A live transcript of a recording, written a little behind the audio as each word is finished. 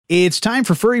It's time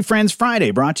for Furry Friends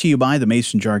Friday, brought to you by the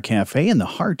Mason Jar Cafe in the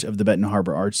heart of the Benton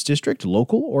Harbor Arts District,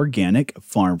 local, organic,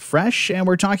 farm fresh. And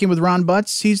we're talking with Ron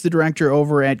Butts. He's the director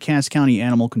over at Cass County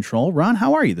Animal Control. Ron,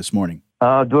 how are you this morning?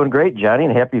 Doing great, Johnny,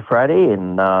 and happy Friday.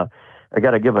 And I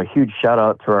got to give a huge shout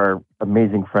out to our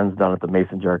amazing friends down at the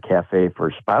Mason Jar Cafe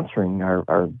for sponsoring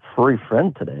our furry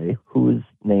friend today, who is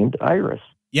named Iris.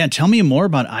 Yeah, tell me more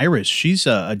about Iris. She's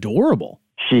adorable.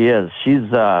 She is. She's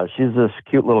this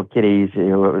cute little kitty. She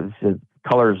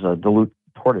colors a dilute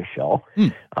tortoiseshell.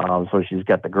 So she's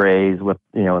got the grays with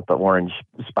with the orange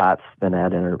spots in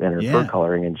her fur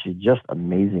coloring, and she's just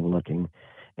amazing looking.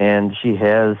 And she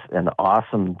has an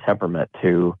awesome temperament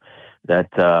too. That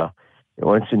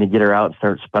once you get her out and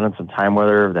start spending some time with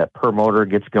her, that purr motor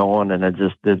gets going, and it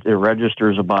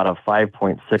registers about a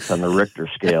 5.6 on the Richter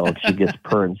scale. She gets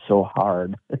purring so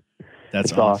hard.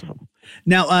 That's it's awesome.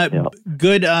 Now,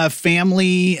 good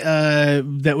family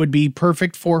that would be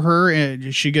perfect for her.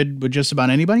 Is she good with just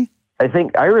about anybody? I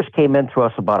think Iris came into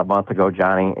us about a month ago,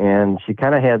 Johnny, and she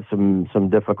kind of had some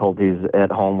difficulties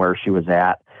at home where she was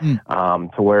at,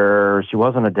 to where she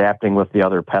wasn't adapting with the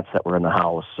other pets that were in the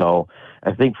house. So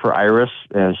I think for Iris,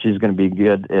 she's going to be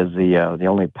good as the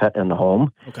only pet in the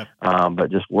home. Okay. But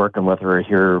just working with her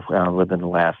here within the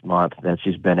last month that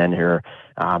she's been in here,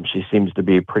 she seems to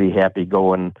be pretty happy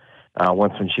going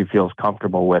once when she feels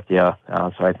comfortable with you.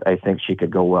 So I think she could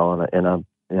go well in a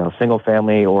single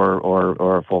family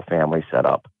or a full family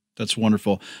setup. That's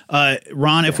wonderful.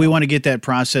 Ron, if we want to get that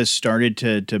process started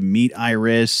to meet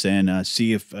Iris and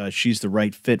see if she's the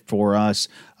right fit for us,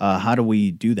 how do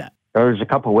we do that? There's a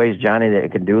couple ways, Johnny, that you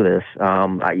can do this.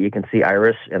 You can see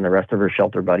Iris and the rest of her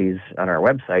shelter buddies on our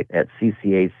website at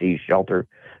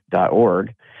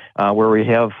ccacshelter.org, where we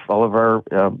have all of our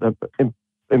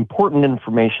important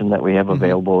information that we have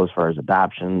available as far as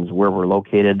adoptions, where we're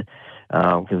located,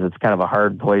 because it's kind of a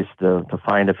hard place to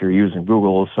find if you're using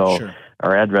Google. So Sure.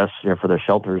 Our address for the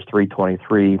shelter is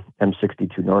 323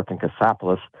 M62 North in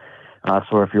Cassopolis.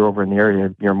 So if you're over in the area,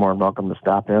 you're more than welcome to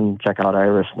stop in, check out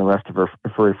Iris and the rest of her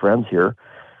furry friends here.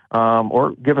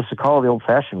 Or give us a call the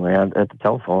old-fashioned way at the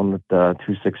telephone at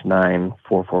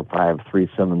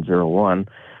 269-445-3701,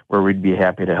 where we'd be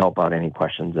happy to help out any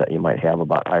questions that you might have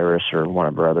about Iris or one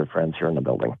of our other friends here in the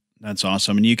building. That's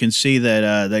awesome. And you can see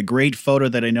that great photo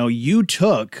that I know you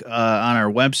took on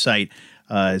our website.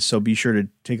 So be sure to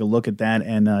take a look at that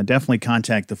and definitely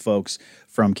contact the folks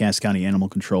from Cass County Animal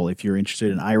Control if you're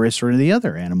interested in Iris or any of the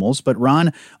other animals. But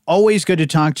Ron, always good to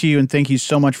talk to you, and thank you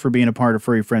so much for being a part of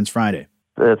Furry Friends Friday.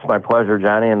 It's my pleasure,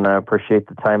 Johnny, and I appreciate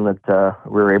the time that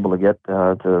we were able to get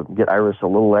Iris a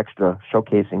little extra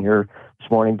showcasing here this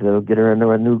morning to get her into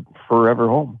a new forever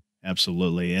home.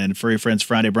 Absolutely. And Furry Friends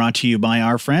Friday brought to you by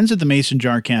our friends at the Mason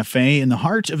Jar Cafe in the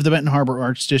heart of the Benton Harbor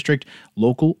Arts District,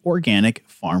 local, organic,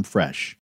 farm fresh.